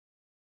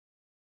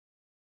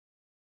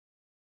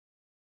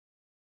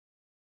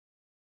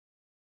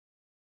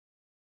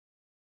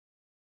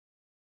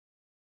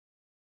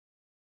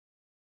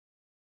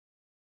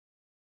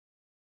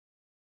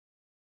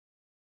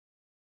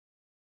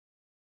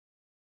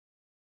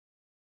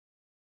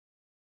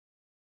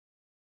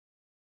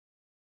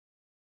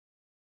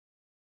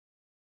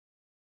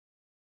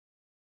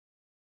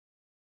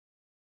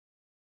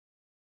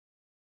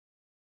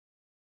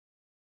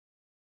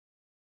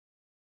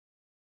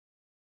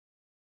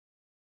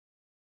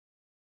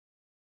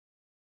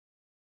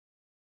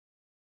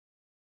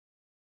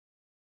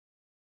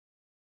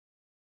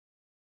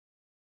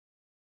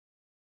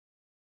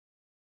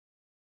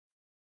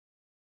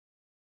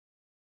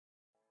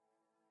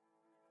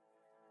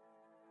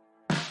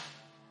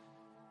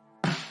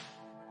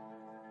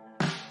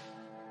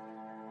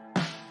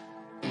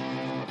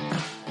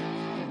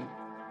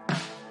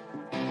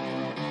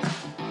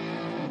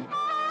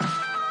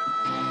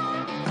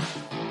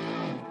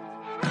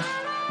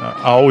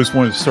I always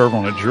wanted to serve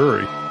on a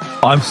jury.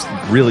 I'm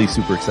really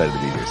super excited to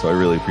be here, so I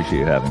really appreciate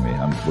you having me.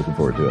 I'm looking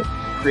forward to it.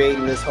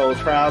 Creating this whole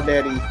trial,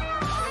 Daddy.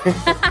 I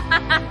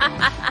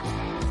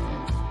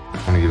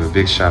want to give a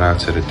big shout out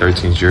to the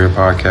 13th Jury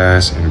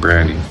Podcast and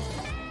Brandi.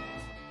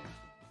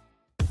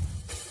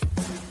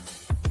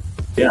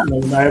 Yeah,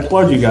 I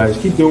applaud you guys.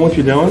 Keep doing what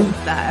you're doing.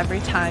 That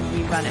every time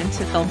you run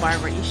into Phil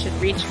Barber, you should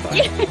reach for.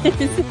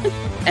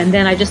 And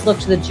then I just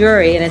looked to the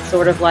jury, and it's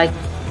sort of like,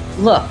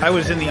 look. I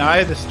was in the eye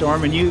of the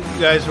storm, and you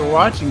guys were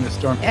watching the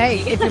storm. Hey,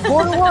 if you're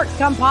bored of work,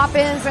 come pop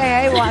in and say,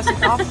 hey, we'll have some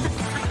coffee.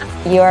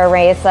 You are a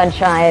ray of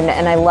sunshine,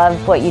 and I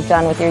love what you've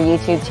done with your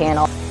YouTube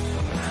channel.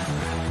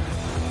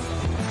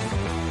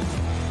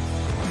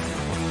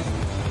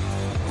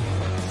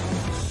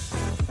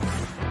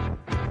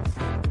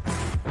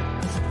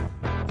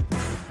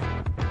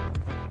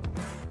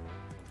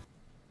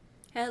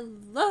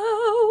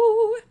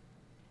 Hello.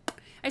 I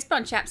just put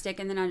on chapstick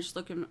and then I just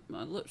looked at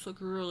my lips look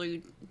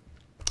really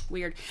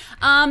weird.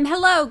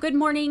 Hello, good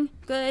morning,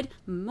 good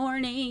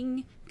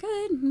morning,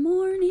 good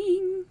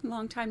morning.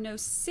 Long time no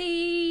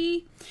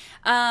see.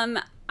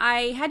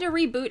 I had to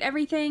reboot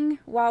everything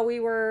while we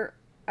were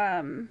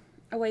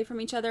away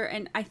from each other,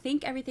 and I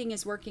think everything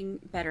is working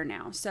better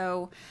now.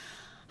 So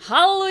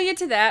hallelujah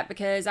to that,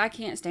 because I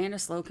can't stand a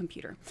slow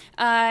computer.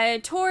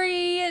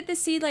 Tori, the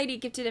Seed Lady,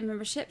 gifted a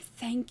membership.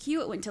 Thank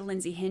you. It went to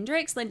Lindsay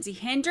Hendricks. Lindsay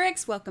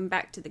Hendricks, welcome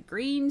back to the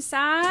green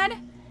side.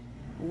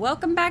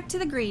 Welcome back to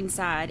the green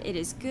side. It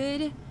is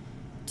good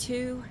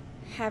to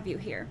have you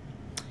here.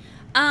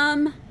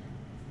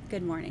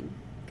 Good morning.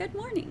 Good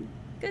morning.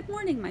 Good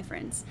morning, my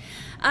friends.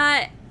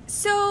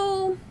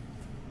 So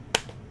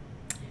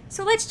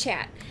let's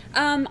chat.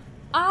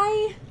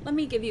 Let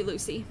me give you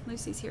Lucy.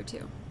 Lucy's here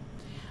too.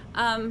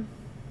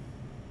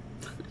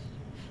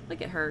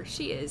 Look at her.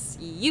 She is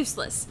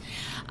useless.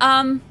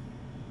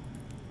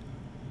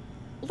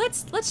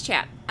 Let's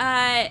chat.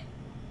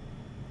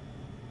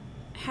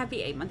 Happy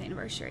 8-month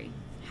anniversary.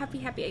 Happy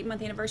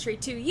 8-month anniversary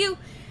to you.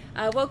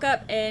 Woke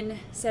up and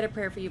said a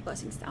prayer for you.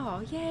 Blessings.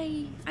 Oh,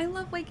 yay. I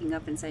love waking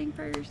up and saying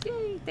prayers.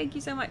 Yay. Thank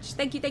you so much.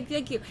 Thank you.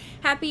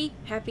 Happy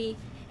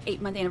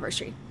 8-month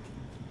anniversary.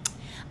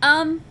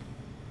 So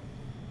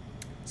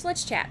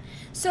let's chat.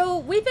 So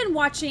we've been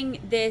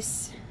watching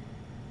this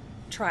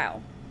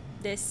trial,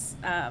 this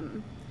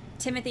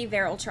Timothy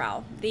Verrill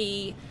trial,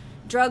 the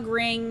drug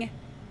ring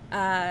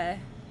double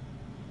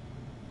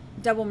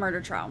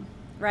murder trial,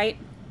 right?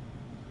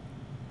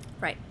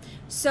 Right.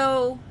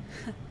 So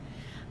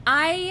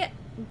I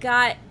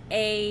got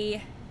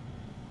a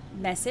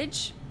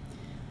message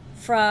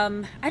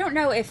from, I don't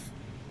know if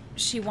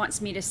she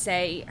wants me to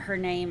say her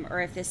name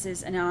or if this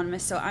is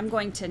anonymous, so I'm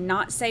going to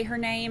not say her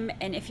name.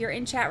 And if you're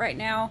in chat right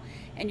now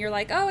and you're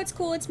like, oh, it's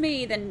cool, it's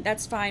me, then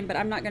that's fine, but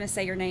I'm not going to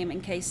say your name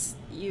in case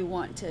you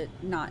want to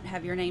not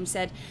have your name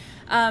said.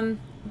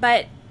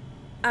 But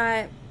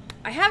I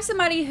have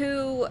somebody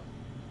who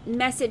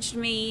messaged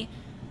me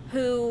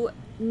who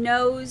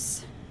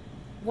knows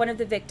one of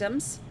the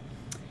victims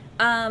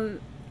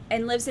and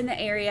lives in the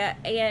area,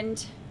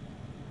 and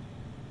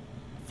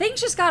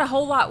things just got a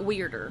whole lot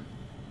weirder.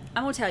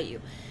 I'm gonna tell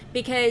you,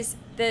 because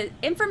the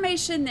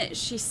information that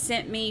she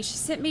sent me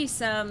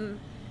some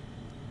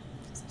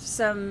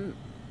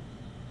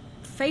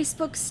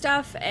Facebook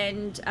stuff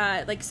and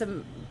like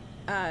some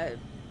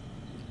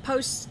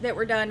posts that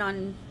were done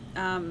on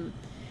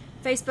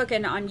Facebook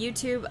and on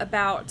YouTube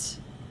about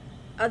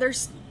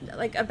others,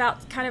 like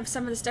about kind of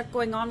some of the stuff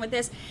going on with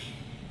this.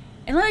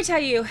 And let me tell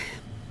you,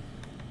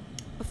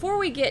 before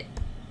we get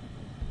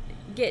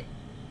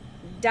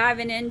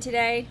diving in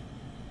today,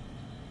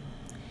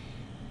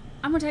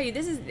 I'm gonna tell you,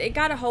 it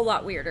got a whole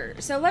lot weirder.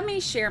 So let me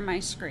share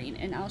my screen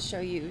and I'll show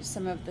you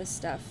some of the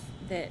stuff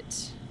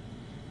that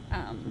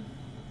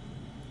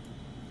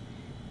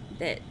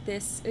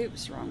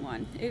oops, wrong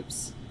one.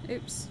 Oops,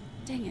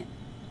 dang it.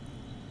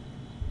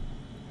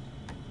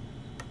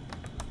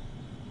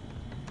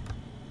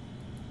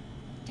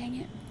 Dang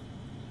it.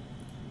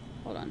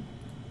 Hold on.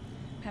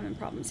 I'm having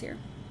problems here.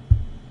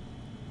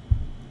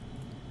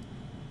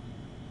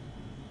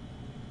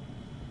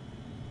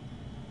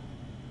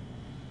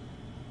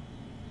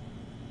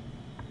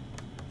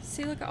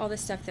 See, look at all the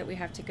stuff that we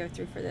have to go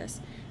through for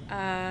this.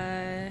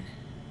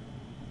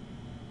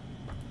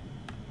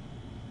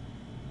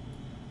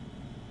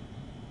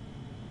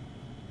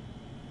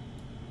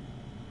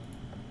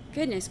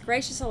 Goodness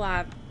gracious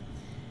alive.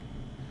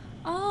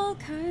 All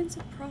kinds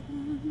of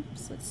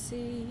problems. Let's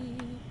see.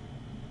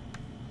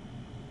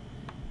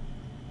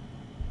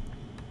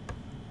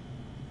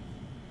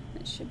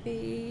 That should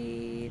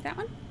be that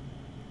one.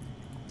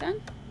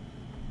 Done.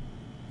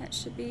 That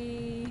should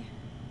be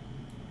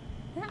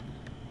that.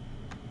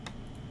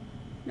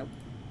 Nope.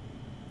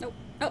 Nope.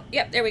 Oh,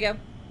 yep, there we go.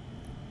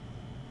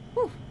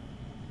 Whew.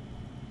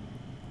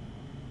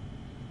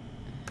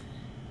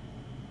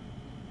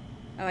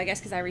 Oh, I guess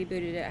because I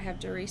rebooted it, I have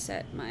to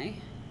reset my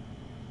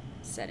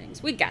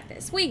settings. We got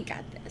this. We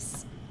got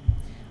this.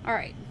 All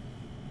right.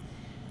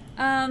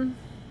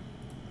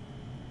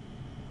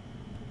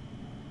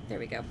 There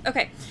we go.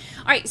 Okay.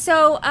 All right.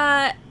 So,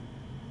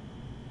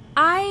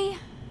 I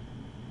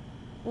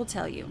will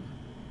tell you.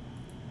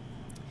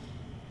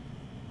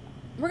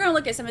 We're going to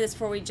look at some of this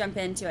before we jump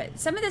into it.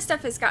 Some of this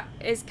stuff is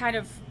kind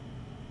of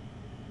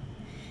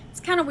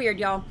weird,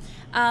 y'all.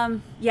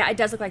 Yeah, it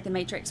does look like the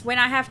Matrix. When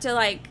I have to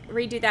like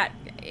redo that,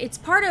 it's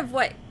part of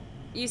what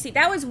you see.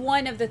 That was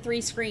one of the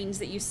 3 screens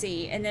that you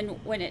see, and then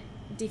when it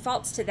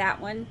defaults to that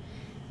one,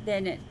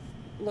 then it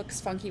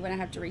looks funky when I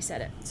have to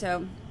reset it.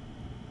 So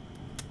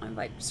I have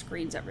like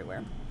screens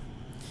everywhere.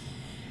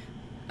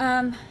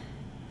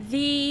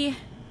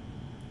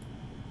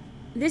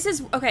 This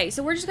is okay,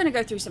 so we're just going to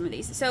go through some of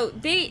these. So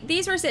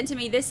these were sent to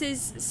me. This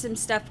is some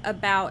stuff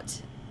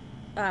about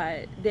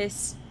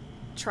this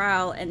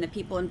trial and the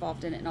people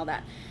involved in it and all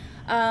that.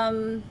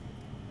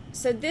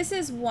 So this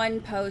is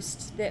one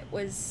post that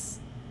was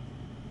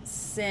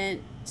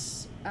sent.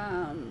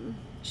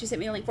 She sent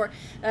me a link for.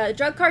 The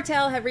drug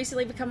cartel have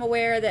recently become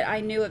aware that I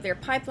knew of their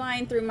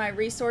pipeline through my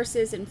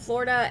resources in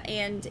Florida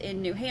and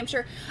in New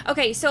Hampshire.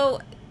 Okay,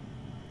 so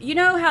you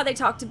know how they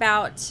talked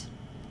about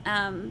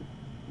the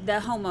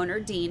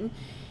homeowner, Dean.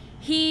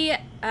 He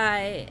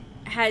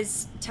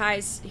has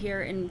ties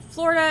here in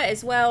Florida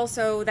as well,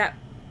 so that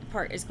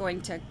part is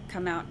going to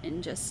come out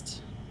in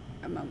just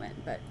a moment.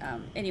 But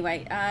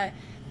anyway,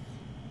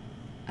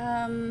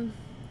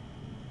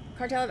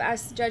 cartel have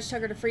asked Judge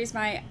Tucker to freeze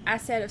my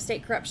asset of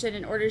state corruption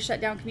in order to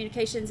shut down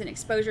communications and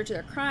exposure to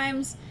their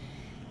crimes.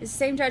 It's the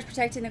same judge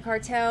protecting the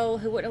cartel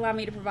who wouldn't allow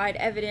me to provide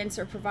evidence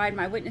or provide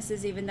my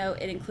witnesses, even though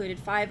it included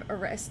 5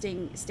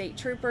 arresting state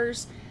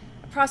troopers,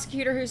 a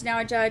prosecutor who's now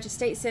a judge, a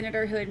state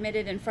senator who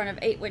admitted in front of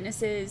 8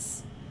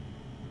 witnesses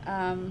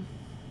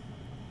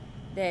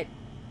that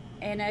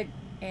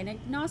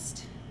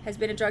Anagnost has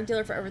been a drug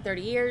dealer for over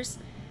 30 years.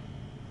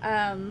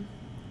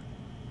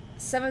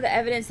 Some of the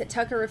evidence that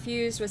Tucker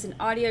refused was an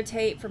audio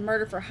tape for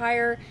murder for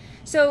hire.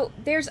 So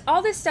there's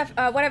all this stuff.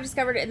 What I've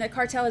discovered, and the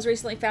cartel has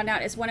recently found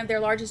out, is one of their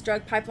largest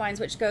drug pipelines,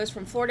 which goes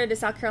from Florida to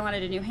South Carolina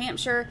to New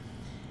Hampshire.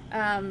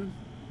 You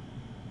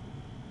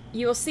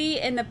will see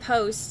in the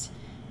post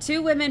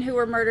 2 women who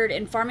were murdered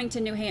in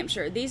Farmington, New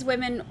Hampshire. These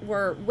women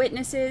were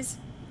witnesses.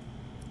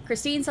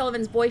 Christine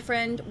Sullivan's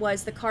boyfriend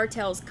was the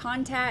cartel's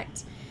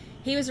contact.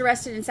 He was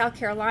arrested in South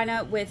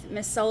Carolina with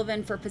Miss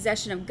Sullivan for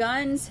possession of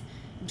guns,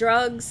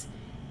 drugs,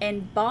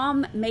 and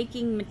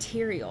bomb-making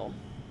material.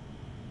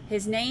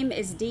 His name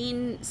is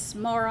Dean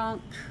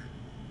Smoronk.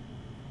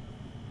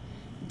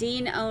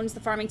 Dean owns the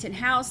Farmington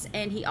house,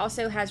 and he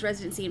also has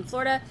residency in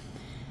Florida.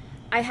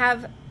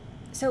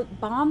 So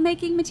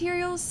bomb-making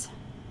materials?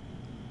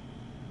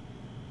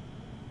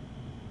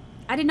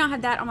 I did not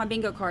have that on my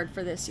bingo card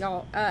for this,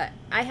 y'all. I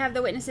have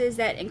the witnesses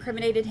that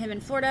incriminated him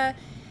in Florida.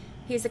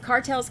 He's the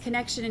cartel's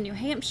connection in New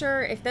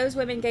Hampshire. If those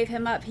women gave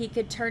him up, he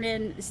could turn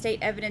in the state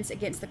evidence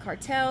against the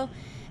cartel.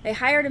 They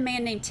hired a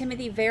man named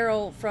Timothy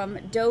Verrill from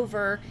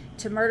Dover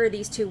to murder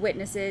these 2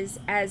 witnesses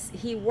as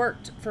he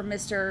worked for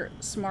Mr.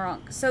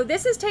 Smoronk. So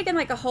this has taken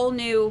like a whole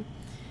new,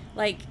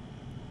 like,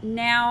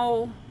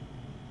 now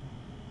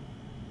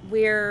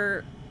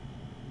we're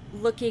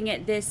looking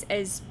at this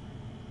as,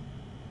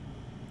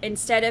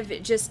 instead of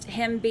just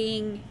him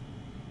being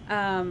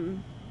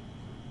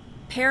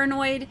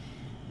paranoid,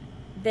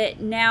 that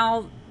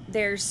now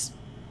there's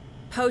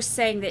posts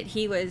saying that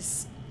he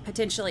was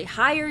potentially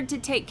hired to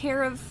take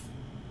care of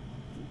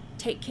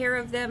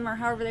them, or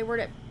however they word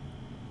it.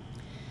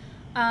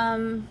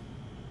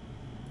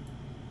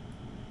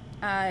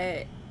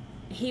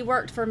 He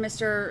worked for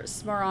Mr.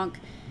 Smoronk.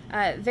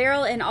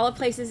 Verrill, in all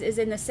places, is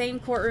in the same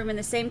courtroom in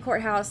the same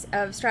courthouse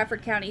of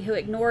Stratford County, who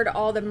ignored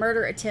all the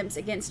murder attempts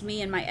against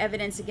me and my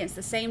evidence against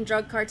the same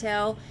drug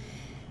cartel.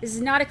 This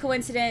is not a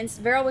coincidence.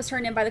 Verrill was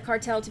turned in by the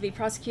cartel to be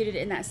prosecuted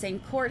in that same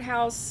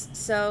courthouse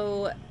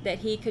so that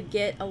he could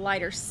get a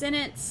lighter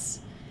sentence.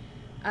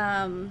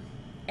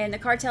 And the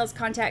cartel's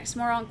contact,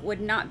 Smoronk,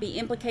 would not be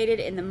implicated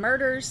in the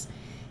murders,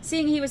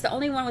 seeing he was the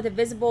only one with a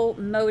visible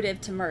motive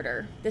to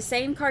murder. The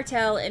same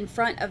cartel, in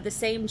front of the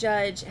same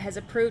judge, has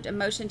approved a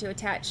motion to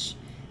attach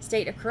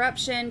state of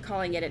corruption,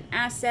 calling it an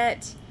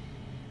asset.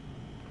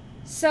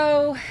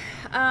 So,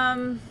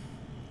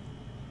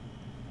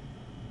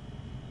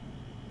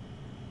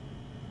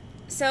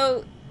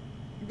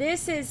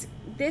 this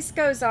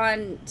goes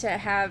on to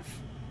have,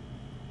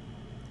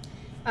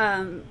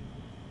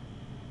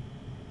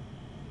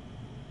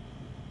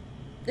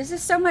 this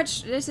is so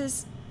much,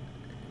 it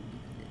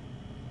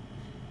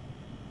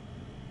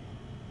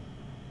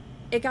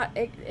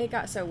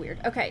got so weird.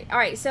 Okay, all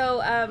right,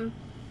 so,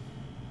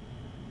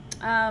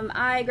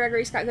 I,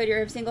 Gregory Scott Goodyear,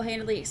 have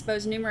single-handedly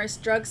exposed numerous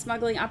drug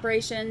smuggling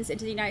operations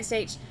into the United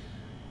States,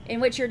 in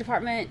which your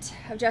Department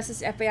of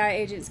Justice FBI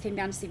agents came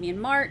down to see me in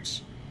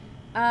March.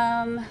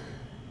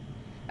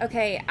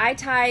 Okay, I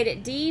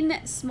tied Dean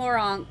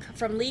Smoronk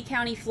from Lee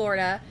County,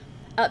 Florida,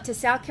 up to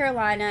South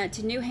Carolina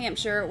to New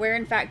Hampshire, where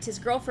in fact his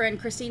girlfriend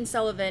Christine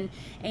Sullivan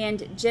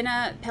and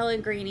Jenna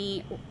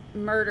Pellegrini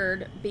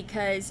murdered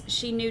because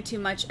she knew too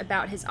much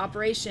about his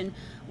operation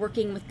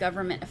working with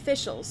government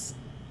officials.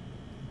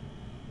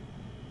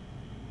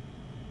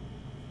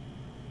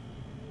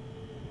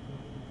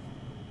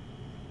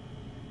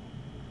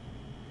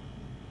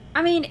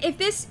 I mean, if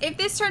this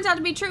turns out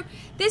to be true,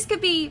 this could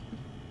be,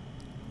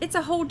 it's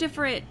a whole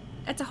different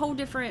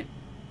thing.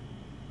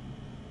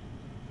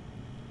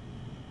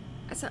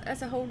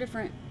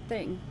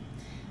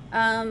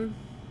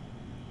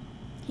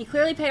 He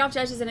clearly paid off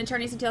judges and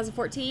attorneys in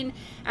 2014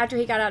 after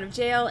he got out of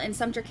jail in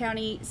Sumter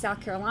County,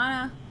 South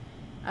Carolina.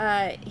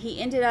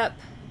 He ended up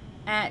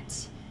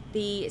at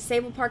the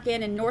Sable Park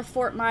Inn in North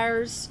Fort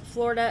Myers,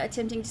 Florida,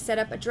 attempting to set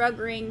up a drug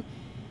ring.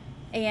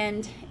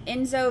 And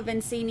Enzo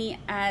Vincini,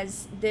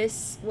 as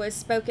this was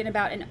spoken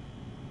about in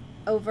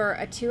over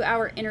a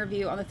 2-hour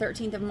interview on the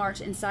 13th of March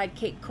inside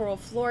Cape Coral,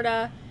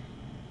 Florida,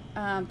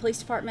 Police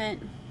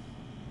Department.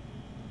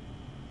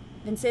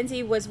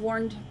 Vincenzi was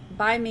warned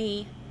by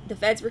me the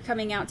feds were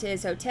coming out to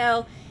his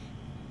hotel.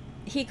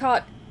 He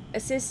caught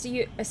Assistant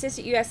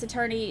U.S.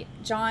 Attorney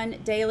John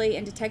Daly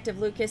and Detective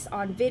Lucas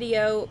on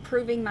video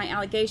proving my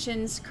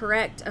allegations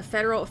correct of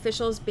federal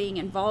officials being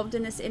involved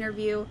in this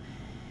interview.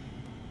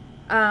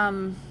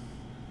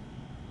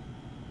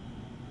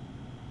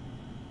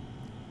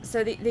 So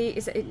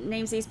it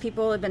names these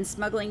people have been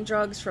smuggling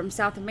drugs from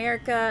South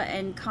America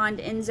and conned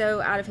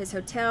Enzo out of his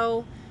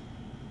hotel.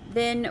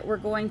 Then we're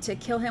going to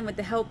kill him with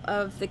the help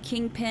of the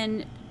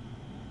kingpin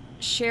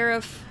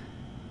Sheriff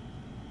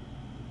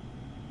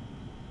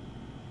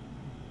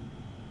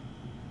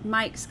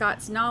Mike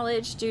Scott's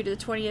knowledge due to the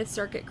 20th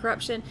Circuit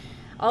corruption.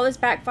 All this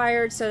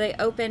backfired, so they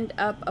opened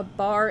up a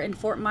bar in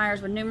Fort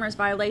Myers with numerous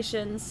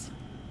violations.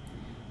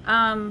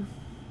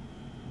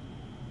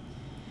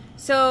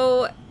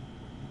 So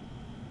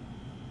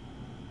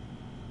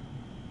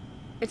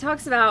it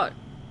talks about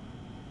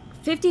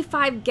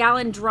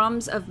 55-gallon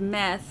drums of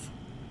meth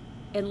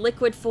in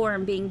liquid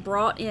form being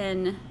brought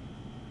in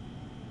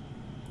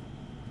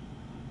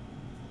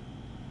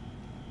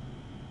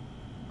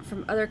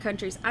from other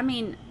countries. I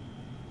mean,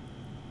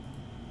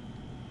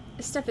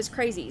 this stuff is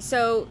crazy.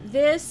 So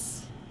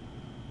this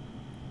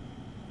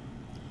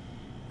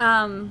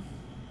oh,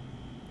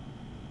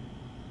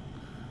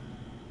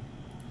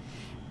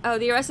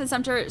 the arrest in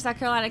Sumter, South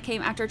Carolina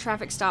came after a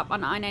traffic stop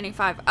on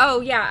I-95.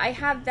 Oh yeah, I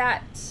have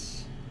that,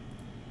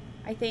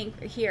 I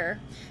think, here.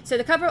 So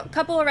the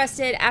couple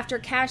arrested after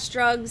cash,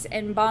 drugs,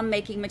 and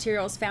bomb-making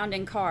materials found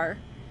in car.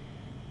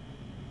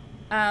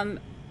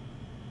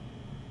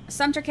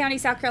 Sumter County,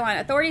 South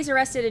Carolina. Authorities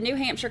arrested a New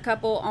Hampshire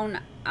couple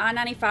on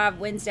I-95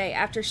 Wednesday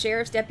after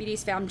sheriff's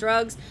deputies found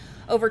drugs,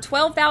 over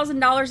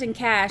 $12,000 in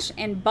cash,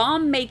 and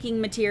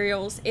bomb-making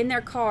materials in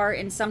their car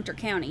in Sumter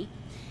County.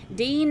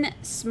 Dean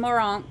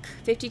Smoronk,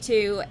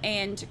 52,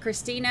 and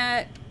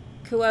Christina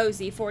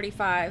Cuozzi,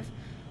 45,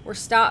 were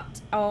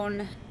stopped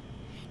on...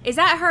 Is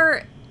that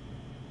her...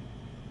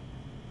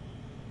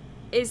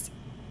 Is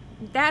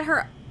that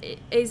her...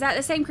 Is that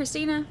the same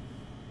Christina?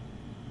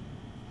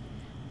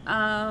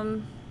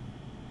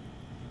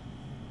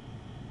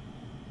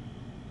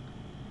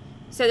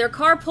 So their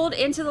car pulled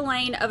into the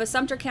lane of a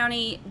Sumter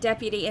County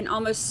deputy and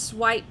almost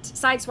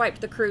sideswiped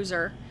the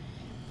cruiser.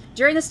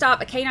 During the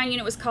stop, a K-9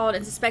 unit was called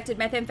and suspected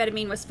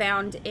methamphetamine was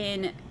found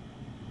in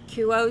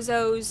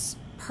Cuozzo's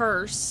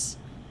purse.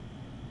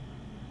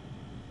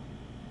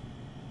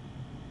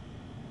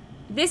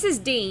 This is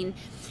Dean.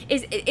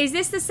 Is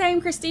this the same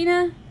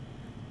Christina?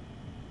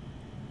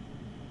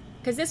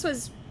 Because this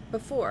was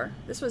before.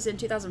 This was in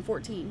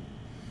 2014.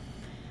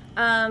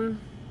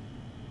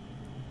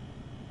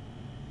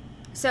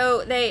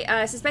 So they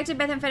suspected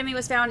methamphetamine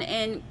was found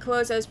in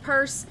Cuozzo's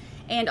purse,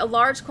 and a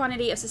large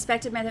quantity of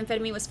suspected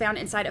methamphetamine was found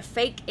inside a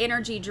fake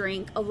energy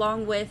drink,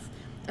 along with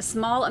a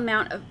small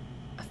amount of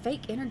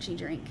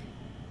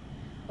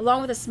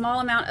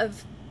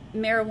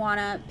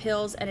marijuana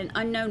pills and an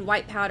unknown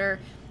white powder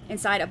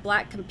inside a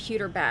black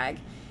computer bag.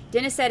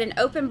 Dennis said an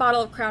open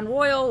bottle of Crown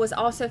Royal was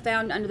also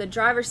found under the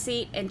driver's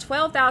seat, and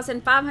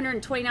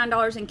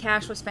 $12,529 in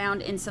cash was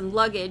found in some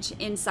luggage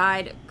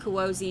inside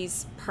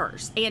Cuozzi's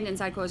purse.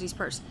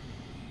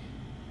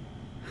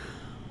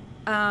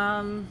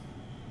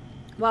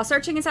 While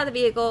searching inside the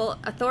vehicle,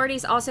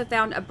 authorities also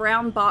found a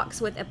brown box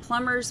with a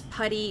plumber's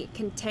putty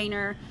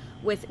container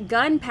with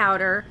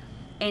gunpowder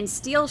and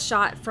steel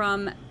shot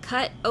from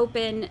cut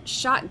open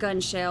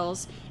shotgun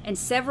shells and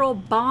several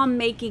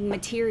bomb-making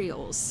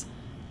materials.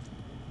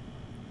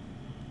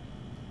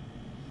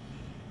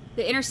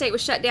 The interstate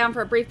was shut down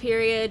for a brief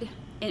period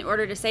in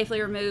order to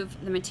safely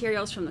remove the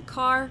materials from the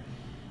car.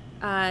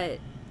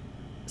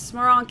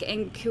 Smoronk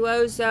and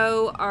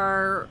Cuozzo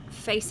are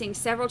facing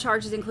several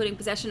charges, including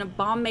possession of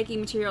bomb-making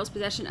materials,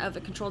 possession of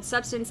a controlled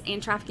substance,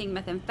 and trafficking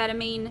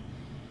methamphetamine.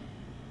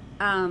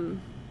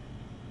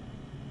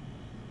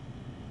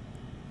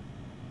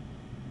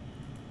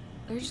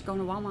 They're just going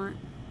to Walmart.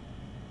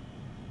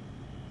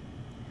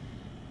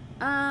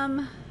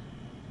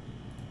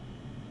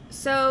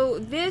 So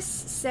this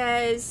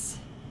says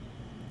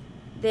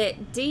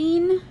that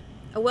Dean,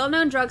 a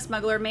well-known drug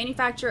smuggler,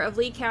 manufacturer of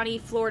Lee County,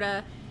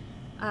 Florida,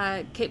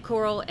 Cape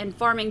Coral, and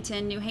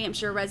Farmington, New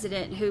Hampshire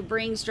resident who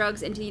brings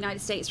drugs into the United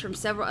States from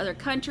several other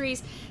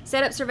countries,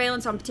 set up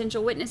surveillance on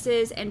potential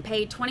witnesses and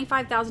paid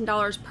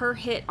 $25,000 per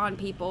hit on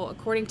people,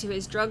 according to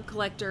his drug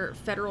collector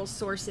federal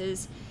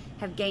sources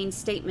have gained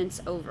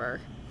statements over.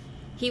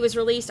 He was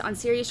released on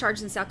serious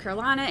charges in South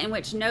Carolina in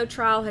which no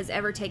trial has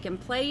ever taken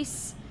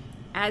place,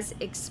 as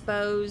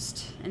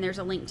exposed, and there's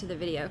a link to the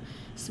video.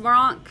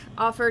 Smoronk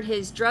offered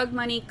his drug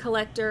money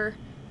collector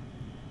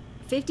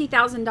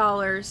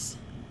 $50,000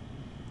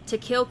 to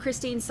kill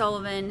Christine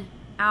Sullivan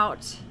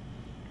out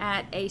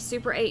at a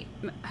Super 8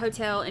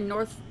 hotel in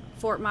North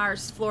Fort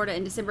Myers, Florida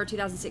in December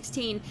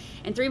 2016.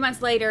 And 3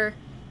 months later,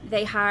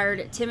 they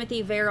hired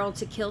Timothy Verrill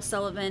to kill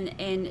Sullivan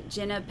and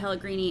Jenna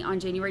Pellegrini on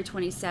January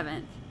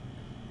 27th.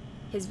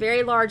 His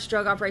very large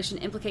drug operation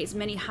implicates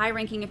many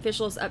high-ranking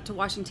officials up to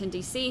Washington,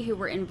 D.C. who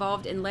were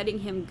involved in letting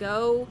him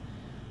go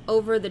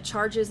over the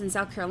charges in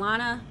South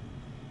Carolina.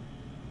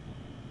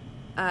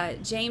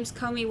 James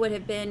Comey would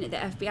have been the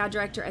FBI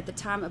director at the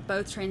time of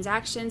both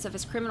transactions of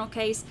his criminal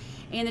case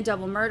and the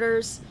double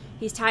murders.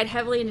 He's tied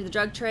heavily into the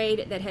drug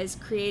trade that has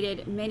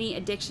created many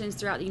addictions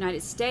throughout the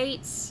United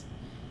States.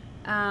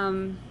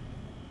 Former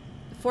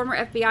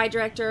FBI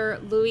director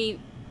Louis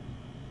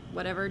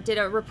whatever did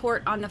a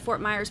report on the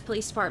Fort Myers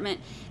Police Department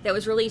that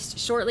was released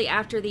shortly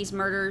after these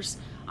murders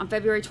on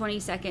February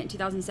 22nd,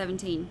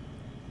 2017.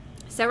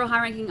 Several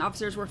high-ranking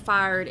officers were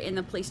fired in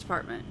the police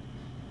department.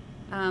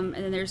 And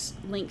then there's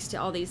links to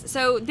all these.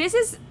 So this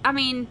is, I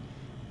mean,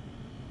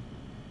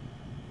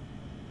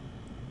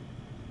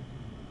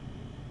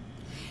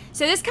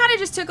 so this kind of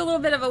just took a little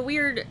bit of a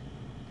weird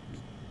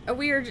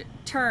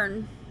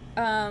turn.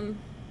 On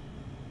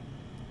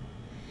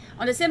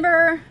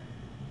December,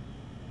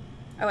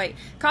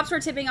 cops were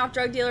tipping off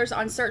drug dealers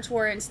on search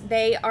warrants.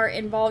 They are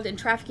involved in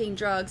trafficking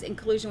drugs in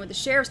collusion with the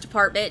sheriff's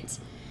department.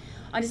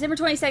 On December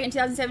 22nd,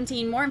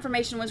 2017, more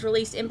information was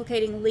released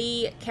implicating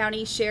Lee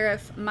County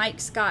Sheriff Mike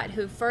Scott,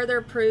 who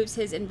further proves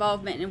his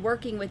involvement in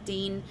working with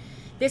Dean.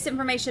 This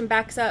information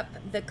backs up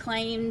the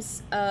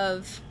claims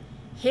of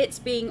hits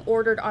being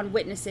ordered on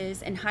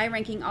witnesses and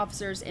high-ranking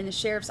officers in the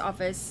sheriff's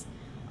office,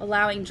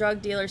 allowing drug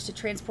dealers to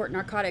transport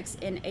narcotics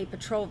in a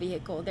patrol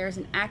vehicle. There is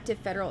an active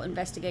federal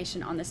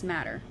investigation on this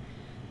matter.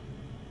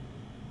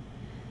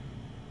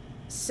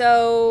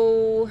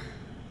 So...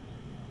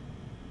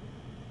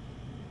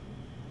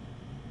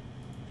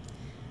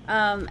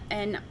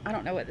 and I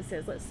don't know what this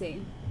is. Let's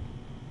see.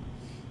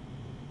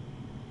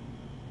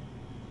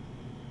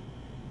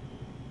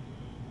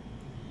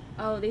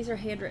 Oh, these are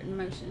handwritten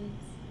motions.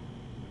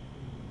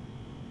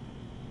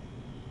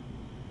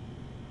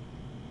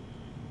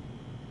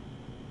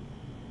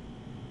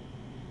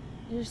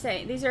 You're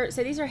saying these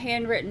are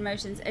handwritten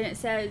motions, and it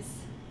says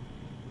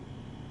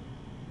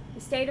the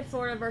state of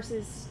Florida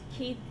versus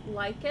Keith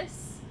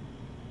Likas.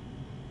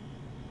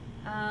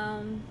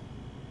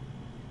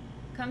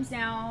 Comes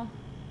now.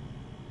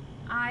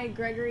 I,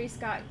 Gregory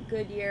Scott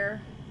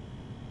Goodyear.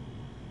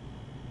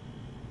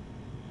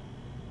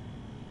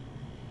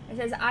 It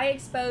says, I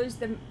exposed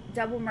the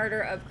double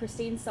murder of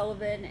Christine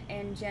Sullivan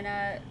and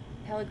Jenna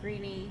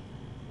Pellegrini.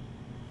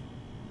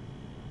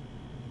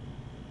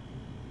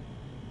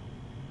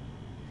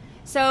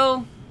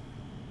 So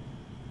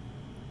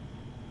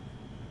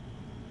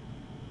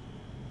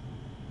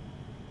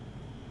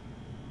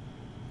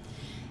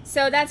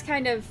that's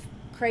kind of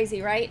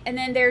crazy, right? And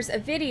then there's a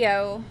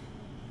video.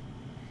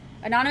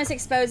 Anonymous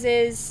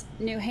exposes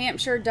New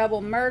Hampshire double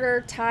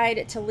murder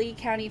tied to Lee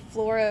County,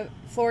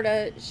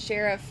 Florida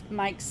Sheriff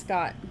Mike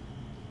Scott.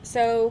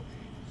 So,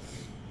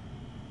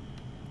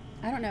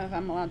 I don't know if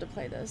I'm allowed to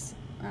play this.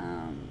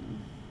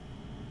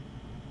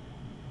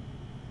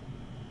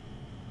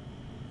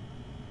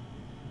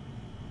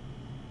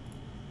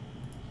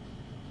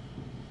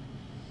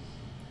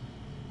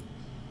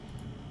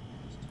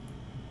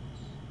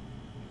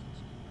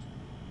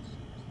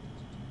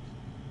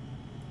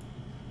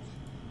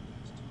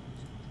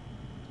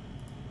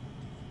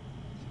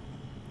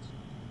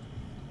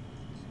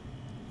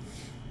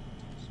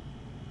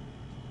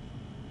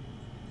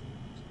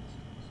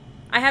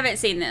 I haven't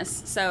seen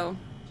this, so.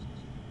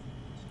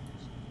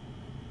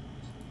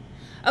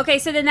 Okay,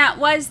 so then that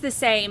was the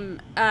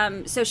same.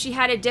 So she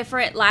had a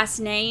different last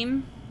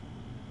name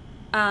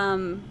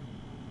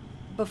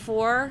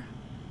before,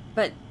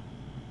 but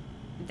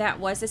that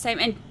was the same.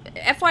 And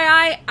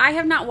FYI, I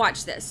have not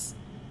watched this.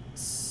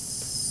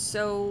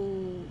 So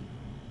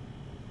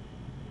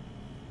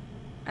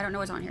I don't know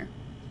what's on here.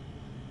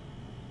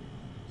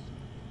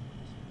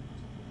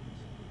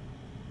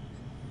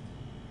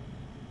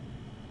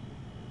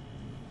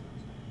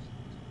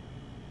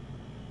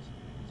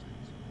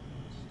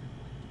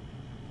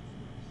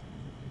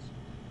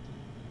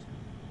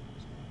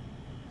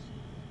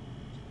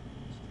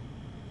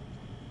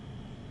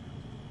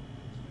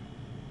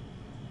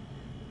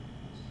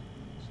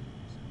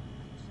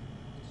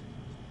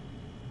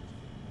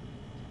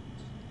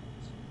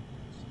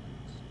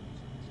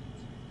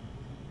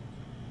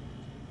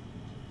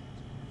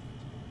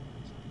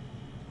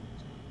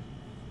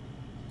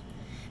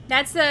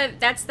 That's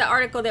the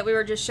article that we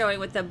were just showing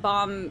with the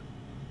bomb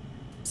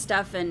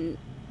stuff and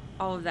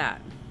all of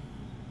that.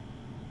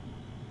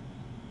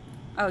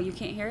 Oh, you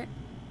can't hear it?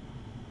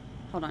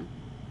 Hold on.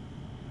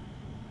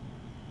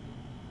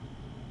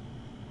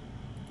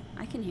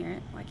 I can hear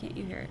it. Why can't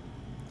you hear it?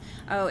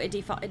 Oh, it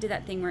did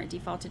that thing where it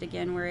defaulted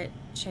again, where it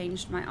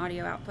changed my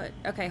audio output.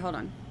 Okay, hold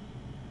on.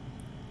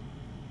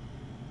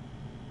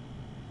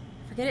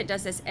 Forget it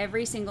does this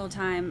every single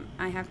time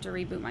I have to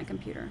reboot my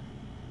computer.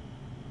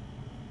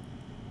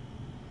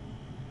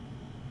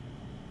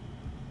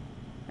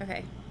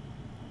 Okay.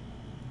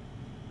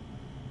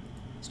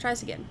 Let's try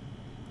this again.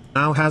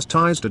 Now has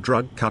ties to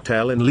drug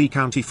cartel in Lee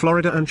County,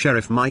 Florida, and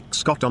Sheriff Mike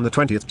Scott on the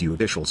 20th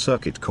Judicial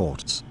Circuit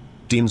Courts.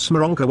 Dean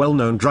Smoronk, a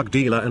well-known drug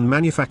dealer and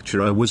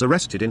manufacturer, was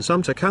arrested in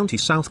Sumter County,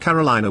 South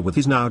Carolina with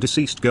his now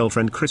deceased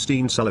girlfriend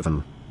Christine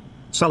Sullivan.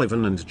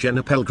 Sullivan and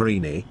Jenna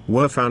Pellegrini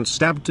were found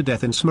stabbed to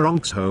death in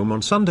Smoronk's home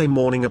on Sunday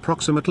morning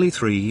approximately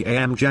 3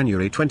 a.m.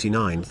 January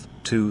 29,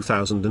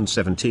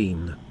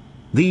 2017.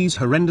 These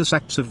horrendous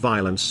acts of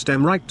violence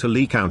stem right to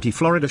Lee County,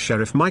 Florida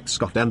Sheriff Mike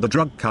Scott and the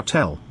drug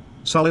cartel.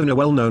 Sullivan, a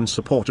well-known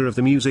supporter of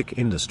the music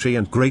industry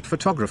and great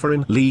photographer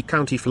in Lee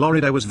County,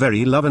 Florida, was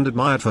very loved and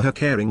admired for her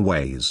caring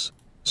ways.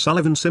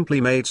 Sullivan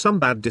simply made some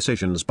bad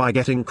decisions by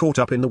getting caught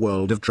up in the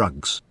world of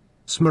drugs.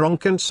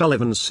 Smoronk and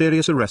Sullivan's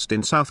serious arrest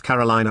in South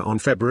Carolina on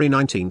February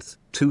 19,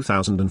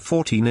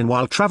 2014, and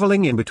while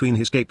traveling in between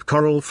his Cape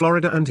Coral,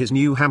 Florida and his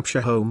New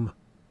Hampshire home.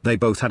 They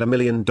both had $1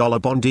 million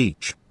bond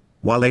each.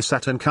 While they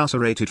sat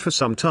incarcerated for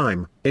some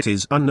time, it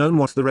is unknown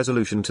what the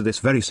resolution to this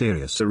very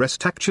serious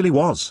arrest actually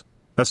was.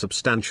 A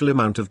substantial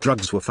amount of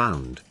drugs were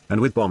found,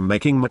 and with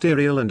bomb-making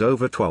material and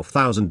over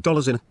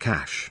 $12,000 in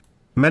cash.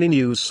 Many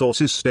news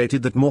sources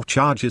stated that more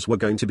charges were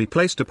going to be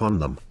placed upon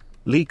them.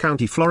 Lee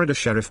County, Florida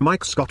Sheriff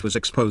Mike Scott was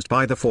exposed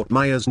by the Fort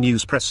Myers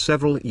News Press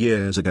several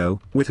years ago,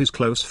 with his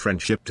close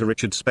friendship to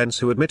Richard Spence,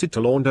 who admitted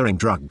to laundering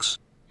drugs.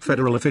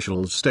 Federal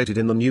officials stated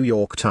in the New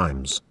York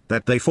Times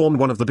that they formed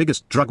one of the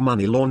biggest drug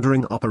money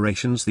laundering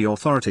operations the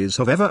authorities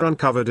have ever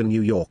uncovered in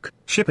New York,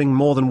 shipping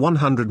more than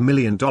 $100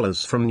 million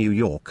from New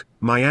York,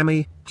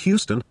 Miami,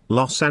 Houston,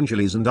 Los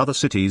Angeles and other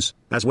cities,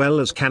 as well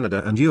as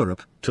Canada and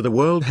Europe, to the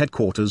world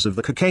headquarters of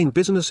the cocaine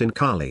business in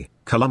Cali,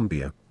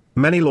 Colombia.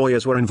 Many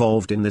lawyers were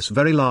involved in this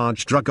very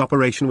large drug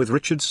operation with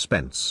Richard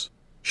Spence.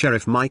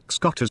 Sheriff Mike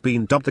Scott has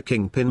been dubbed the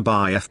kingpin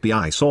by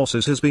FBI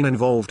sources, has been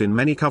involved in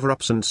many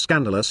cover-ups and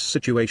scandalous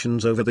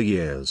situations over the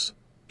years.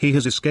 He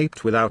has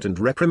escaped without and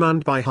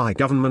reprimand by high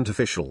government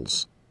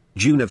officials.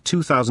 June of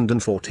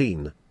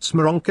 2014,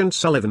 Smoronk and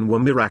Sullivan were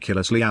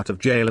miraculously out of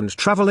jail and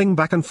traveling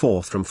back and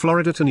forth from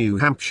Florida to New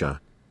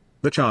Hampshire.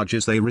 The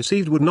charges they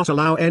received would not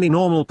allow any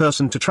normal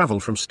person to travel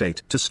from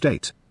state to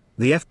state.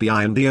 The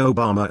FBI and the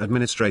Obama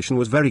administration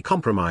was very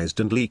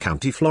compromised, and Lee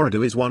County,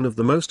 Florida is one of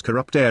the most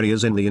corrupt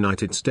areas in the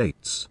United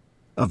States.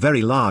 A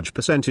very large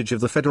percentage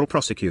of the federal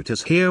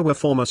prosecutors here were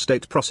former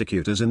state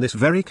prosecutors in this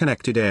very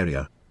connected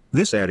area.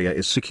 This area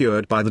is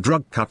secured by the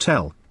drug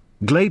cartel.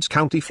 Glades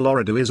County,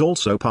 Florida is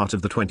also part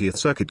of the 20th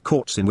Circuit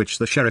Courts, in which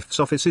the sheriff's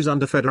office is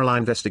under federal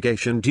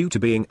investigation due to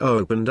being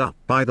opened up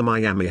by the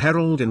Miami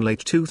Herald in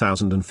late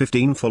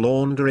 2015 for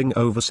laundering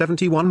over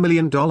 $71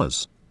 million.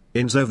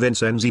 Enzo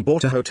Vincenzi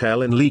bought a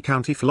hotel in Lee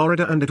County,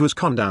 Florida, and it was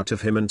conned out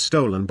of him and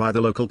stolen by the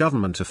local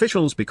government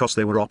officials because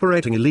they were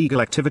operating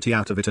illegal activity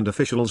out of it and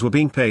officials were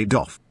being paid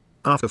off.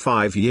 After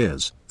 5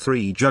 years,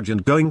 3 judges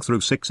and going through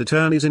 6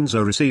 attorneys,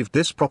 Enzo received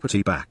this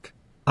property back.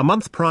 A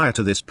month prior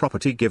to this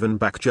property given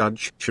back,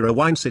 Judge Shira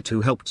Weinsit, who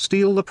helped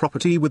steal the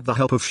property with the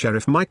help of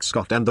Sheriff Mike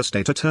Scott and the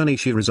state attorney,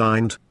 she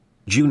resigned.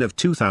 June of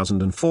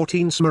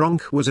 2014,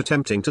 Smoronk was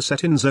attempting to set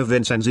Enzo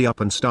Vincenzi up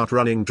and start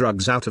running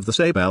drugs out of the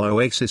Sabel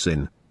Oasis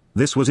Inn.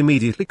 This was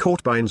immediately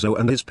caught by Enzo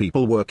and his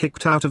people were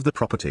kicked out of the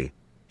property.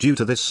 Due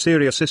to this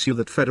serious issue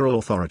that federal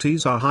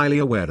authorities are highly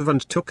aware of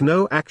and took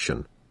no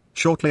action.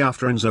 Shortly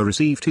after Enzo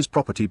received his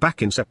property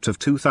back in September of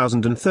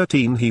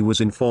 2013, he was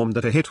informed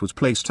that a hit was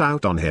placed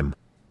out on him.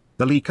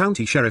 The Lee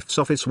County Sheriff's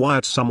Office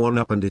wired someone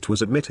up and it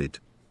was admitted.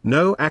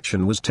 No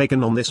action was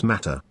taken on this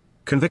matter.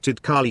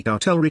 Convicted Cali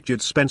cartel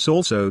Richard Spence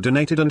also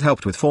donated and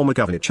helped with former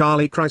Governor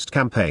Charlie Crist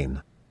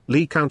campaign.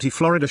 Lee County,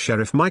 Florida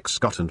Sheriff Mike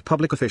Scott and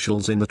public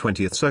officials in the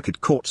 20th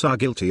Circuit Courts are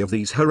guilty of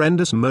these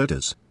horrendous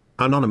murders.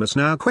 Anonymous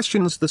now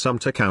questions the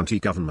Sumter County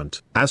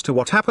government as to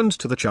what happened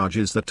to the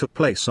charges that took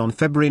place on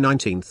February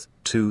 19,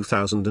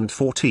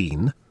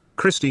 2014.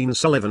 Christine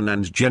Sullivan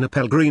and Jenna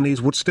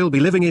Pellegrini's would still be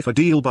living if a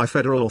deal by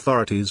federal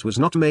authorities was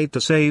not made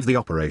to save the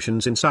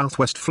operations in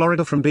Southwest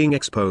Florida from being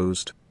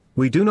exposed.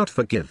 We do not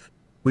forgive.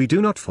 We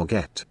do not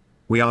forget.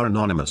 We are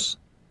anonymous.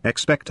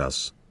 Expect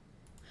us.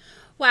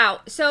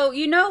 Wow. So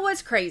you know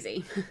what's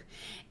crazy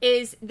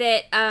is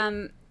that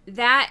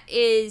that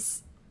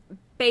is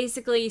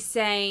basically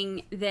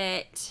saying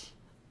that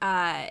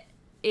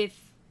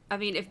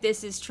if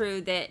this is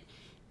true,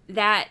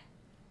 that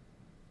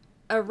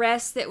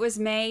arrest that was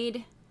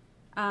made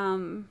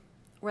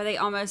where they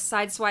almost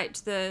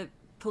sideswiped the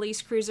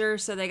police cruiser,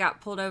 so they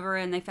got pulled over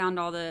and they found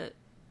all the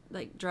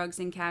like drugs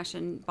and cash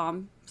and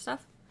bomb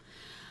stuff.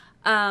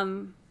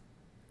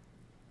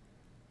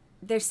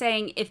 They're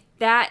saying if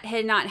that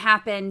had not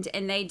happened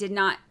and they did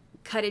not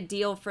cut a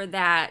deal for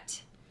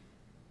that,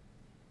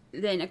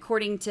 then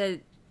according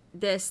to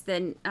this,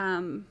 then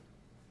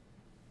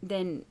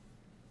the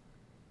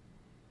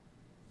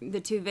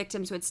 2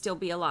 victims would still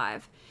be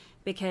alive,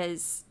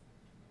 because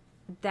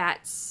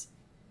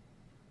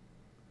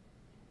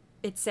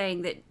it's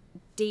saying that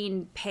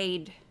Dean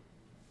paid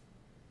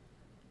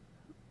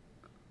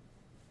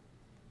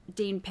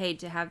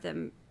to have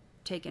them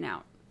taken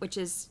out, which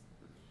is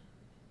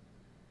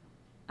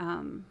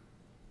I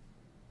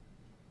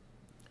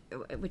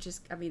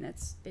mean,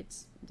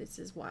 this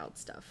is wild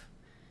stuff.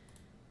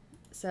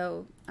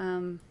 So I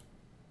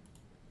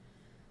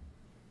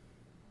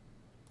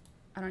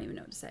don't even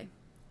know what to say.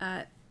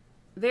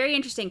 Very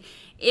interesting.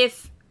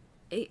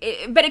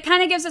 But it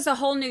kind of gives us a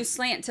whole new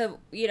slant to,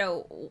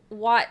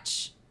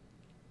 watch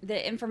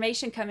the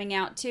information coming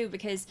out too,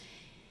 because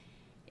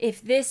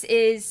if this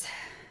is,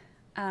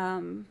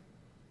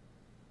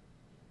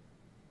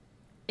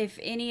 if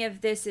any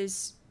of this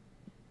is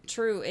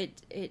true,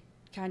 it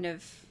kind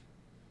of,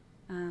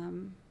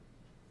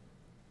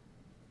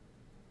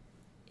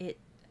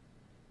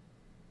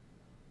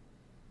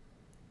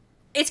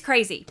 it's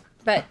crazy,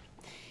 but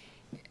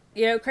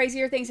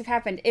crazier things have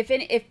happened. If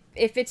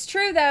it's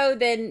true though,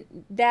 then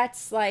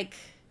that's like,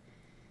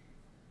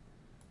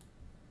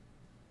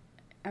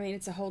 I mean,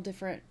 it's a whole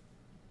different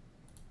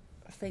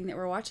thing that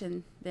we're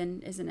watching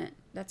then, isn't it?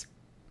 That's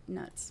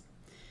nuts.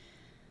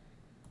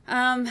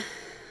 All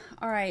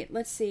right,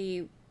 let's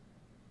see.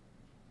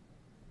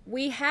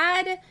 We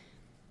had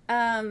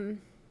a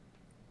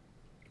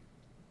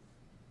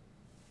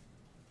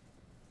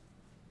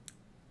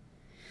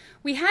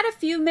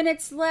few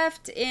minutes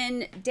left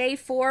in day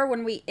 4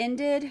 when we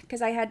ended,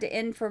 because I had to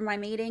end for my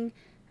meeting.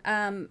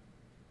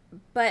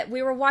 But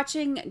we were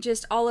watching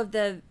just all of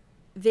the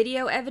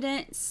video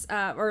evidence,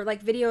 or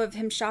like video of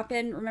him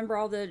shopping. Remember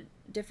all the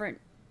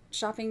different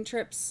shopping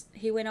trips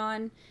he went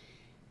on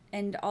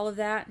and all of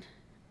that.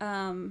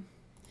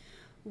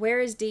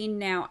 Where is Dean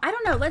now? I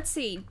don't know. Let's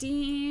see.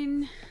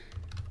 Dean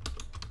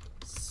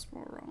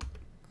Smoronk.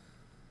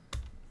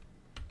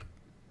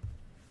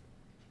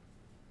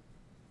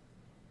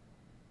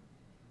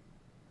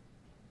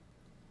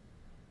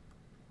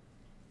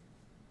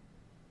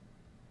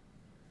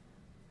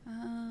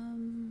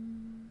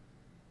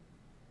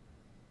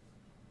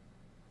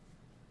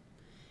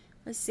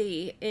 Let's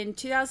see. In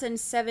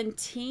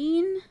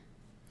 2017,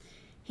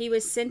 he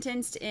was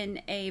sentenced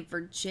in a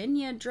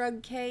Virginia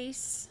drug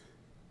case.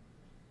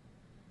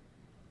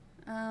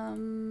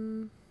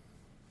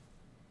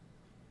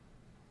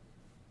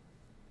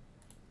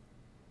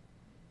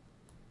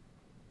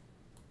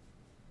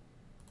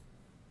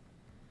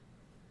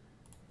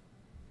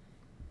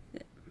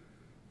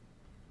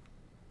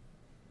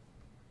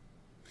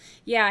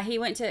 Yeah, he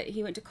went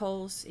to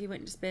Kohl's. He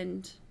went to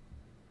spend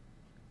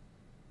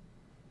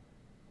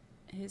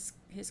his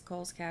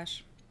Kohl's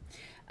cash.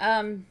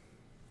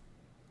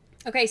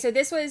 Okay, so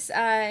this was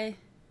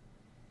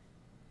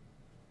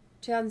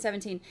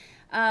 2017.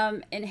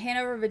 In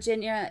Hanover,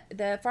 Virginia,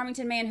 the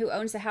Farmington man who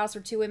owns the house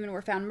where 2 women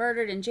were found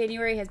murdered in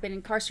January has been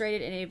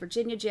incarcerated in a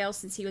Virginia jail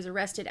since he was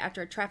arrested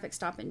after a traffic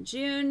stop in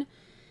June.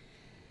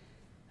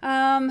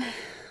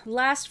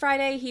 Last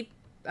Friday, he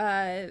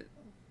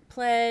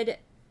pled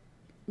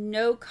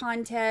no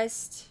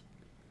contest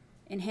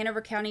in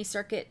Hanover County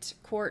Circuit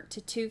Court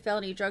to 2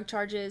 felony drug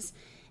charges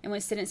and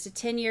was sentenced to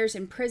 10 years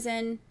in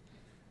prison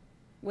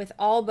with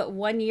all but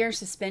 1 year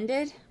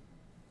suspended.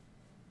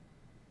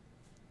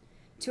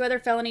 2 other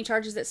felony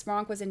charges that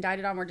Smoronk was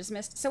indicted on were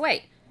dismissed. So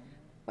wait,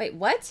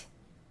 what?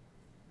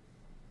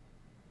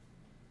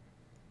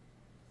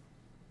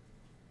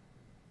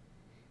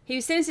 He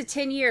was sentenced to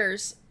 10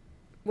 years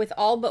with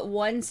all but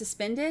 1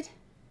 suspended?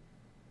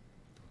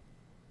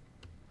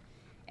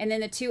 And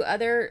then the 2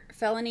 other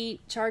felony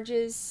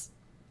charges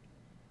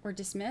were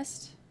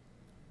dismissed?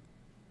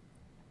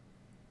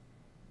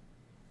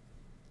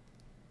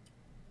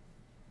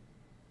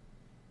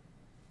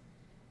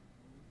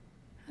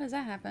 How does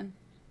that happen?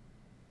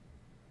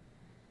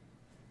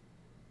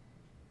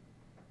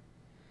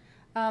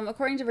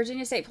 According to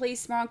Virginia State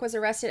Police, Smoronk was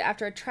arrested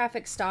after a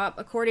traffic stop.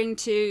 According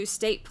to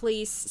State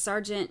Police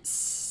Sergeant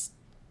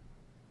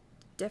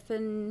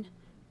Stephen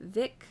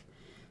Vick,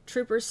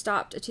 troopers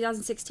stopped a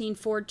 2016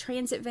 Ford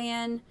Transit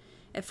van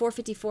at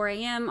 4:54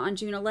 a.m. on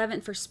June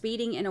 11th for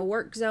speeding in a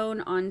work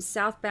zone on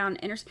southbound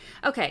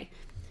Okay,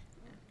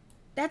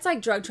 that's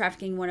like drug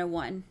trafficking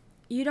 101.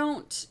 You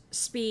don't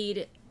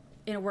speed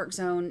in a work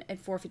zone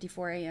at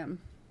 4:54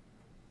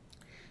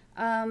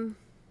 a.m.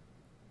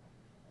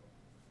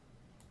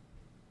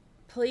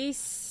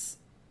 Police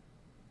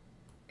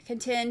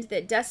contend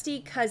that Dusty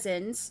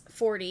Cousins,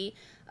 40,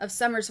 of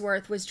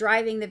Somersworth was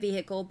driving the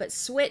vehicle but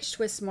switched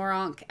with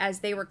Smoronk as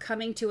they were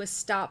coming to a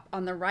stop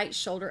on the right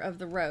shoulder of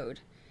the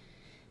road.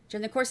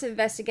 During the course of the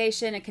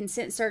investigation, a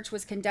consent search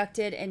was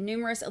conducted and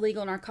numerous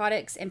illegal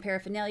narcotics and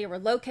paraphernalia were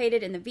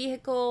located in the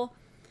vehicle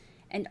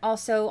and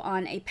also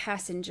on a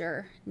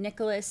passenger,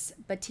 Nicholas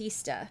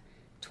Batista,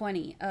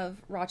 20, of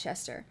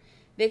Rochester.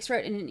 Vicks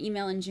wrote in an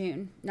email in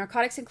June.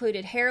 Narcotics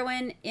included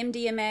heroin,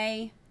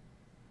 MDMA,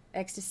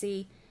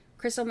 ecstasy,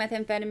 crystal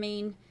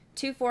methamphetamine,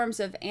 2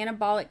 forms of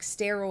anabolic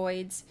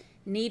steroids,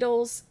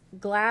 needles,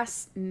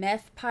 glass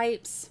meth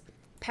pipes,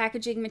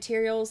 packaging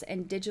materials,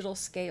 and digital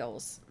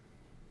scales.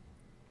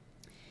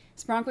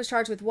 Smoronk was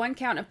charged with 1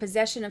 count of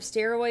possession of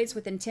steroids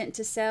with intent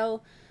to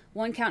sell,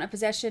 1 count of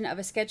possession of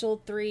a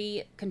Schedule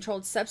III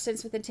controlled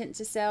substance with intent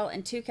to sell,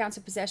 and 2 counts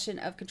of possession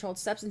of controlled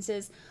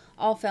substances,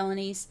 all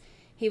felonies.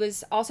 He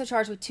was also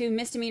charged with 2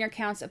 misdemeanor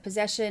counts of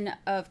possession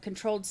of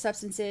controlled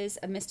substances,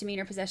 a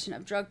misdemeanor possession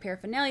of drug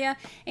paraphernalia,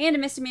 and a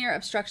misdemeanor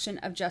obstruction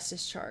of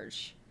justice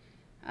charge.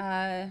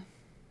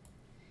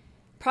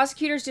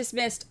 Prosecutors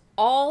dismissed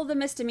all the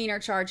misdemeanor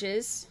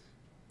charges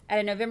at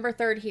a November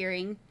 3rd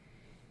hearing.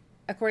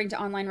 According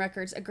to online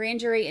records, a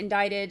grand jury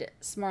indicted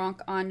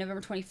Smoronk on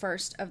November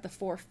 21st of the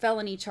 4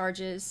 felony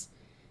charges.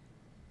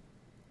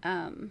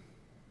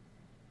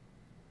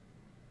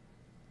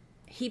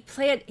 He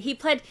pled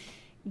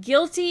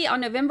guilty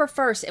on November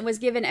 1st and was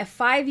given a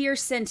 5-year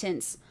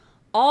sentence,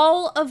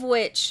 all of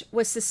which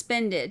was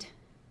suspended.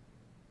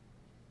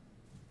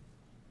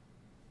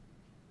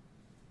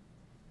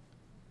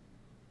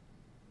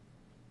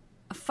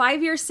 A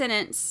 5-year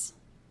sentence,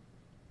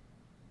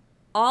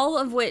 all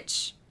of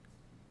which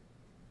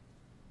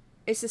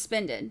is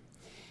suspended.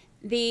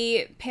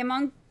 The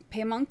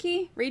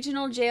Pamunkey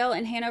Regional Jail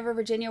in Hanover,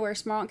 Virginia, where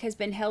Smoronk has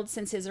been held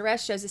since his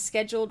arrest, shows a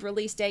scheduled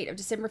release date of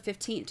December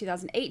 15,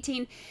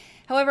 2018.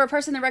 However, a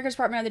person in the records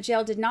department of the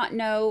jail did not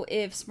know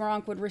if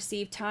Smoronk would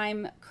receive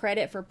time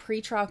credit for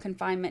pretrial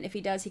confinement. If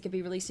he does, he could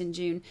be released in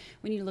June.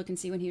 We need to look and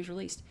see when he was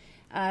released.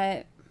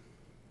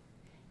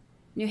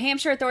 New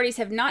Hampshire authorities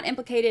have not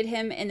implicated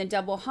him in the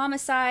double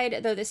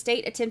homicide, though the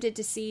state attempted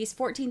to seize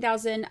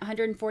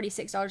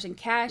 $14,146 in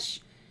cash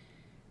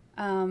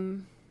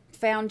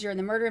found during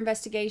the murder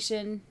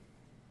investigation.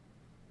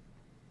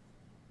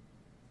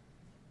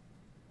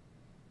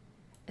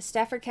 A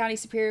Stafford County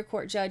Superior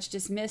Court judge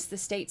dismissed the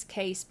state's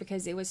case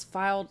because it was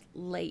filed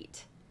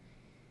late.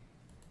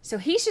 So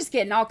he's just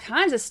getting all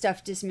kinds of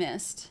stuff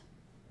dismissed.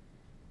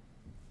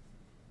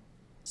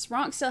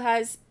 Smoronk still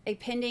has a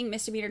pending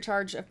misdemeanor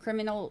charge of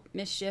criminal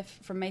mischief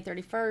from May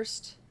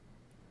 31st.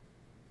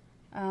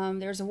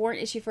 There's a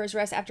warrant issued for his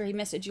arrest after he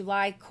missed a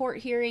July court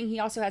hearing. He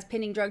also has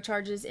pending drug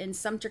charges in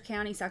Sumter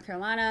County, South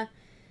Carolina,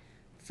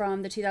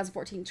 from the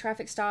 2014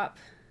 traffic stop.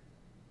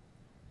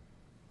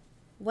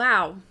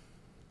 Wow.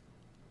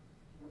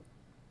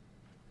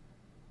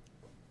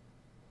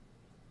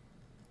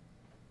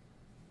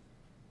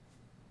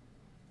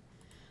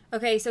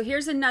 Okay, so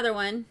here's another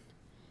one.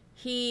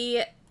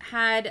 He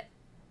had...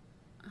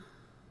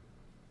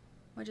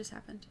 What just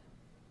happened?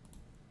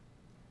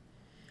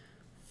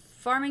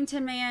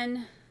 Farmington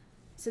man.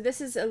 So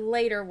this is a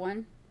later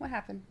one. What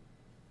happened?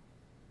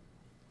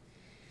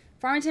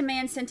 Farmington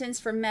man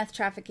sentenced for meth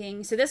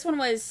trafficking. So this one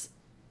was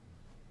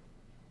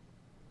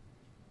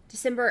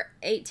December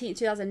 18,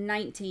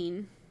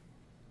 2019.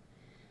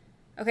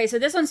 Okay, so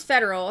this one's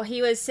federal.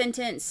 He was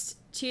sentenced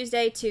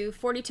Tuesday to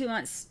 42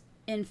 months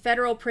in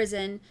federal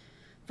prison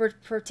for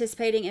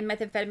participating in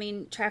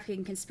methamphetamine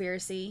trafficking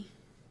conspiracy.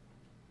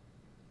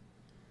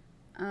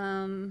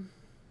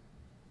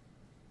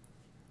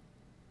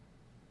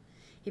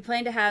 He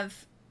planned to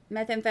have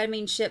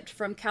methamphetamine shipped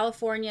from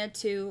California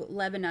to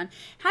Lebanon.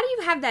 How do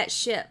you have that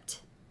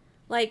shipped?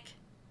 Like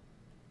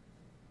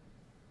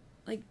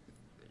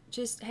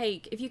just,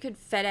 hey, if you could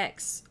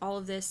FedEx all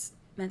of this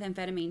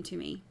methamphetamine to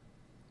me,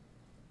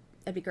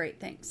 that'd be great.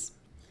 Thanks.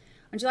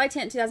 On July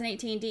 10,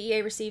 2018,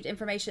 DEA received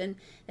information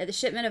that the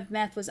shipment of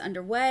meth was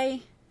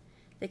underway.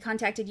 They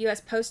contacted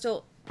U.S.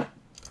 Postal.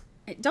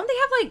 Don't they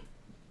have like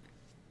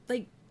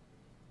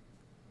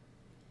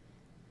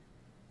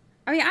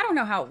I mean, I don't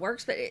know how it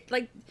works, but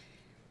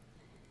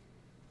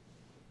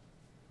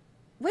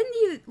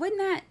wouldn't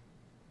that,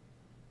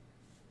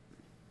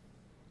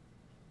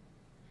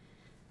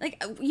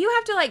 like, you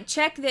have to like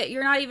check that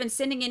you're not even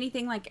sending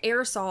anything like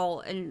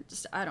aerosol and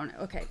just, I don't know.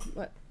 Okay,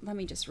 let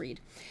me just read.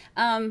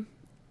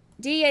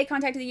 DEA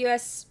contacted the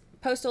U.S.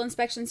 Postal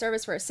Inspection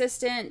Service for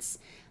assistance,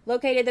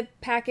 located the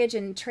package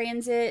in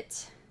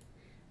transit.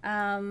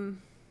 They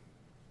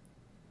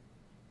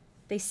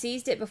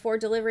seized it before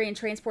delivery and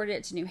transported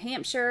it to New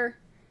Hampshire.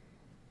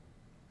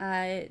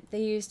 They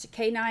used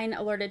K9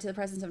 alerted to the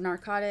presence of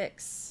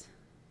narcotics.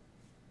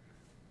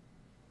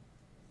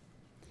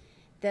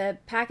 The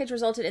package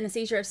resulted in the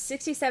seizure of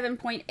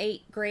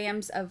 67.8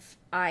 grams of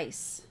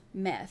ice,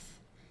 meth.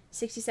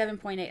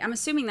 67.8. I'm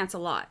assuming that's a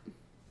lot,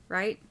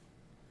 right?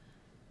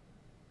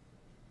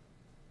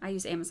 I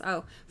use Amazon.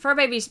 Oh, Fur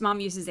Baby's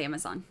mom uses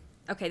Amazon.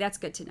 Okay, that's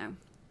good to know.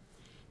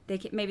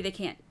 Maybe they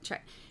can't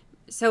track.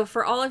 So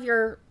for all of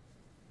your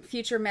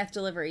future meth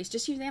deliveries,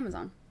 just use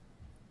Amazon.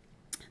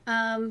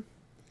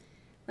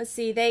 Let's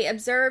see. They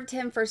observed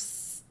him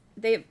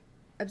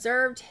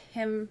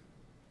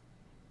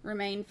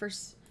remain for.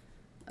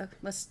 Okay,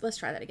 let's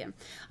try that again.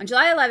 On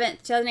July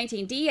 11th,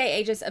 2018, DEA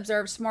agents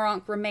observed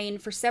Smoronk remain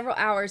for several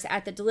hours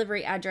at the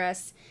delivery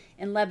address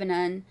in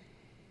Lebanon.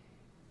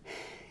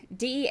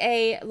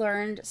 DEA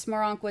learned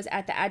Smoronk was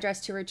at the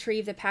address to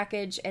retrieve the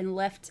package and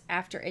left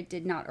after it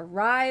did not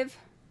arrive.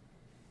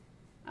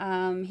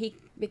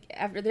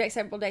 After the next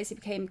several days, he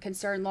became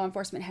concerned law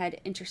enforcement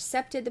had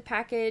intercepted the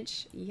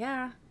package.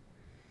 Yeah.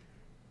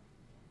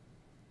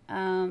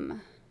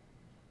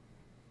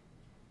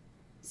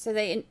 So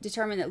they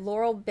determined that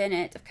Laurel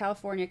Bennett of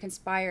California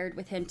conspired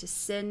with him to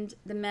send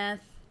the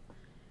meth.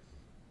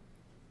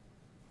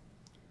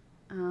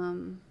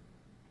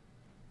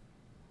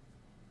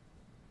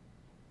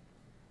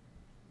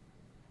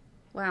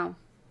 Wow.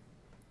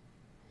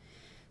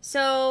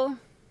 So